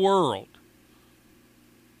around the world.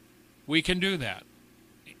 We can do that.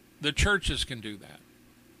 The churches can do that.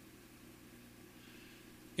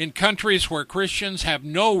 In countries where Christians have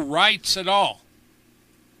no rights at all,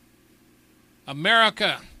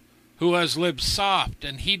 America, who has lived soft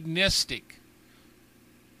and hedonistic,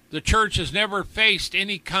 the church has never faced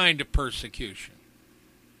any kind of persecution.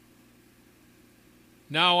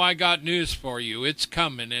 Now I got news for you. It's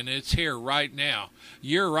coming, and it's here right now.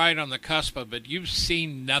 You're right on the cusp of it. You've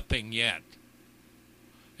seen nothing yet.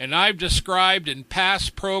 And I've described in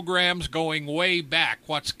past programs going way back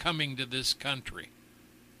what's coming to this country.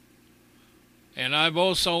 And I've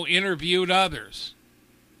also interviewed others.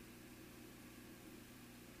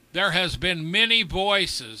 There has been many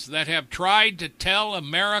voices that have tried to tell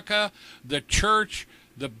America, the church,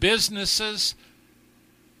 the businesses,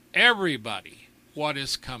 everybody what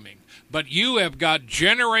is coming. But you have got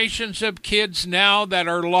generations of kids now that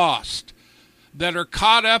are lost, that are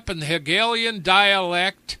caught up in the Hegelian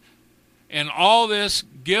dialect and all this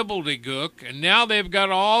gibbledygook, and now they've got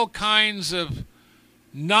all kinds of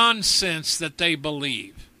nonsense that they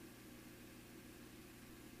believe.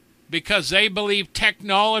 Because they believe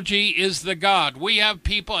technology is the God. We have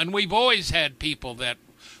people, and we've always had people that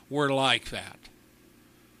were like that.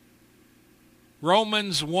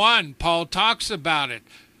 Romans 1, Paul talks about it.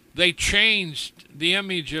 They changed the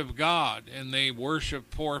image of God, and they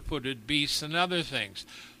worship four-footed beasts and other things.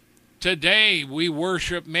 Today, we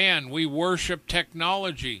worship man. We worship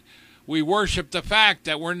technology. We worship the fact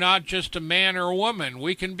that we're not just a man or a woman.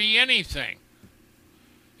 We can be anything.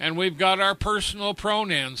 And we've got our personal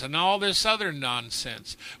pronouns and all this other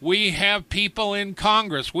nonsense. We have people in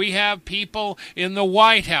Congress. We have people in the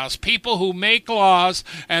White House, people who make laws,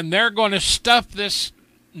 and they're going to stuff this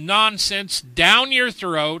nonsense down your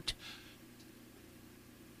throat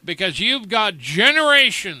because you've got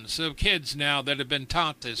generations of kids now that have been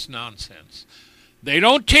taught this nonsense. They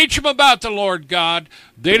don't teach them about the Lord God.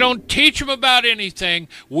 They don't teach them about anything.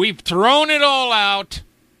 We've thrown it all out.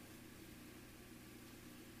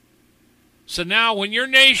 So now when your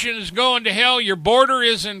nation is going to hell, your border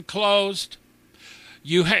isn't closed.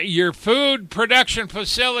 Your food production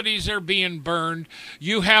facilities are being burned.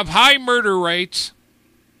 You have high murder rates.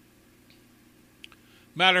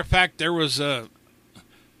 Matter of fact, there was a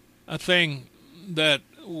thing that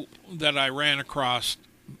I ran across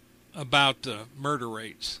about the murder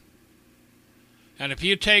rates. And if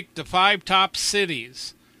you take the 5 top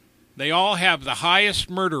cities, they all have the highest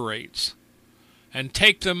murder rates, and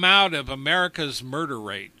take them out of America's murder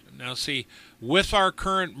rate. Now see, with our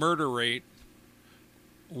current murder rate,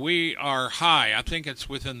 we are high. I think it's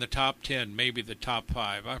within the top 10, maybe the top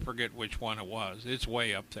 5. I forget which one it was. It's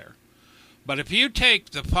way up there. But if you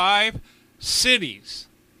take the 5 cities,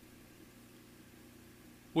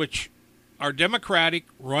 which are Democratic,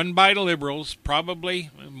 run by the liberals, probably,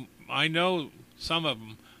 I know some of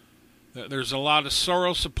them, there's a lot of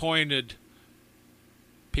Soros-appointed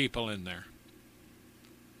people in there.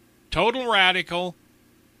 Total radical.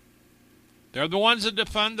 They're the ones that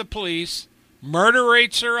defund the police. Murder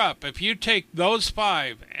rates are up. If you take those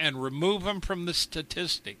 5 and remove them from the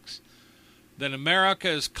statistics, then America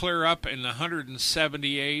is clear up in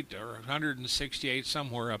 178 or 168,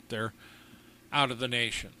 somewhere up there, out of the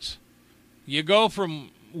nations. You go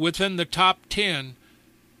from within the top 10,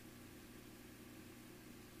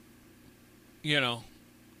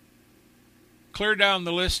 clear down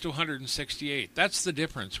the list to 168. That's the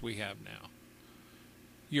difference we have now.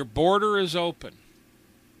 Your border is open.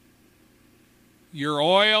 Your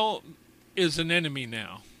oil is an enemy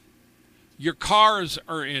now. Your cars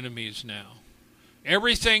are enemies now.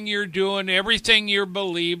 Everything you're doing, everything you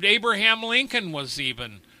believed. Abraham Lincoln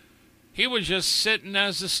he was just sitting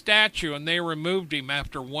as a statue, and they removed him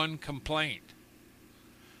after one complaint.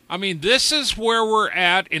 I mean, this is where we're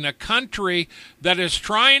at in a country that is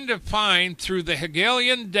trying to find through the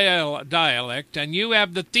Hegelian dialect, and you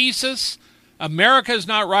have the thesis, America's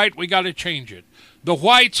not right, we got to change it. The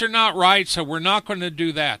whites are not right, so we're not going to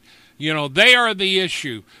do that. They are the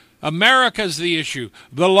issue. America's the issue.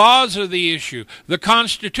 The laws are the issue. The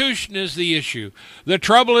Constitution is the issue. The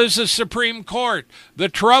trouble is the Supreme Court. The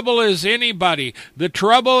trouble is anybody. The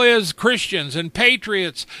trouble is Christians and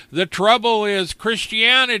patriots. The trouble is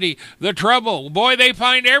Christianity. The trouble, boy, they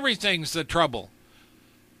find everything's the trouble.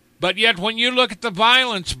 But yet when you look at the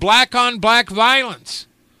violence, black on black violence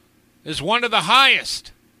is one of the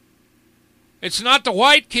highest. It's not the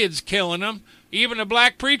white kids killing them. Even a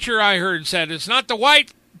black preacher I heard said it's not the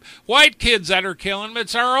white kids that are killing them.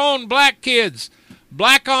 It's our own black kids.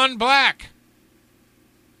 Black on black.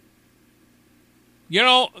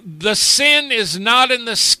 The sin is not in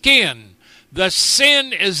the skin. The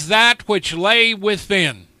sin is that which lay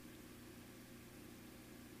within.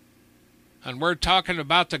 And we're talking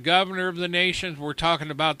about the governor of the nations. We're talking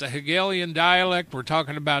about the Hegelian dialect. We're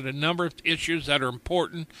talking about a number of issues that are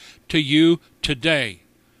important to you today.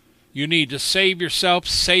 You need to save yourself,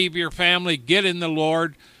 save your family, get in the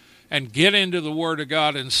Lord, and get into the Word of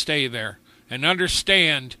God and stay there. And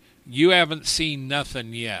understand you haven't seen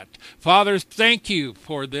nothing yet. Father, thank you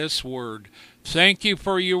for this word. Thank you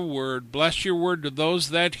for your word. Bless your word to those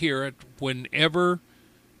that hear it whenever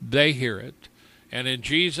they hear it. And in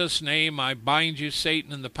Jesus' name, I bind you,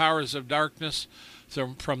 Satan, and the powers of darkness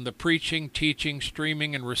from the preaching, teaching,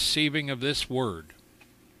 streaming, and receiving of this word.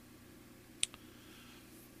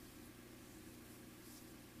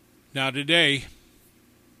 Now today,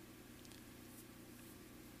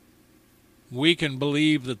 we can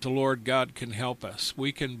believe that the Lord God can help us.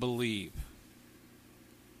 We can believe.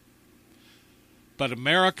 But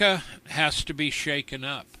America has to be shaken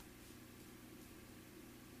up.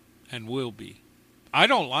 And will be. I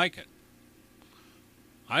don't like it.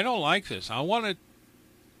 I don't like this. I want it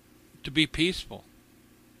to be peaceful.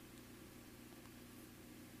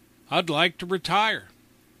 I'd like to retire.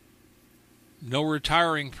 No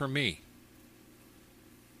retiring for me.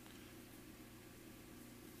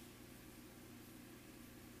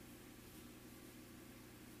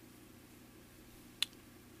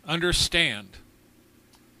 Understand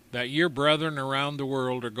that your brethren around the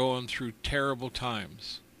world are going through terrible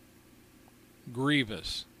times.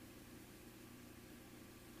 Grievous.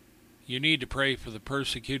 You need to pray for the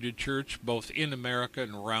persecuted church both in America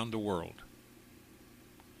and around the world.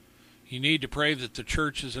 You need to pray that the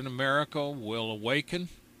churches in America will awaken,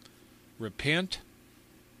 repent,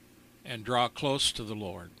 and draw close to the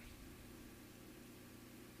Lord.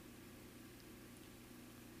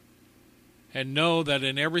 And know that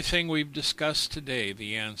in everything we've discussed today,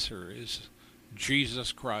 the answer is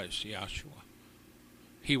Jesus Christ, Yahshua.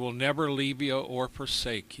 He will never leave you or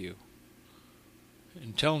forsake you.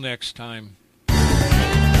 Until next time.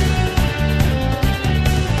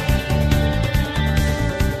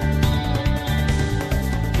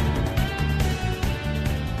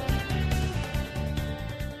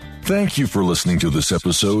 Thank you for listening to this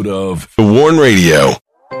episode of The Warn Radio.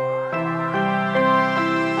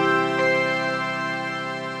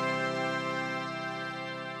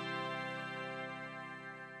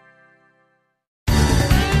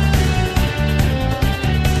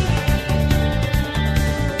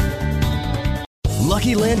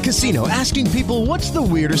 Lucky Land Casino, asking people, what's the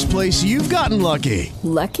weirdest place you've gotten lucky?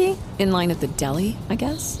 Lucky? In line at the deli, I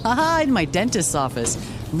guess? Aha, in my dentist's office.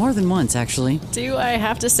 More than once, actually. Do I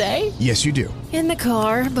have to say? Yes, you do. In the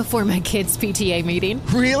car before my kids' PTA meeting.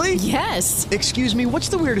 Really? Yes. Excuse me, what's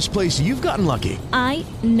the weirdest place you've gotten lucky? I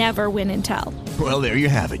never win and tell. Well, there you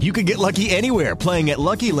have it. You can get lucky anywhere, playing at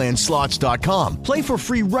LuckyLandSlots.com. Play for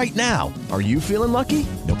free right now. Are you feeling lucky?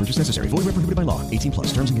 No purchase necessary. Void where prohibited by law. 18 plus.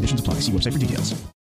 Terms and conditions apply. See website for details.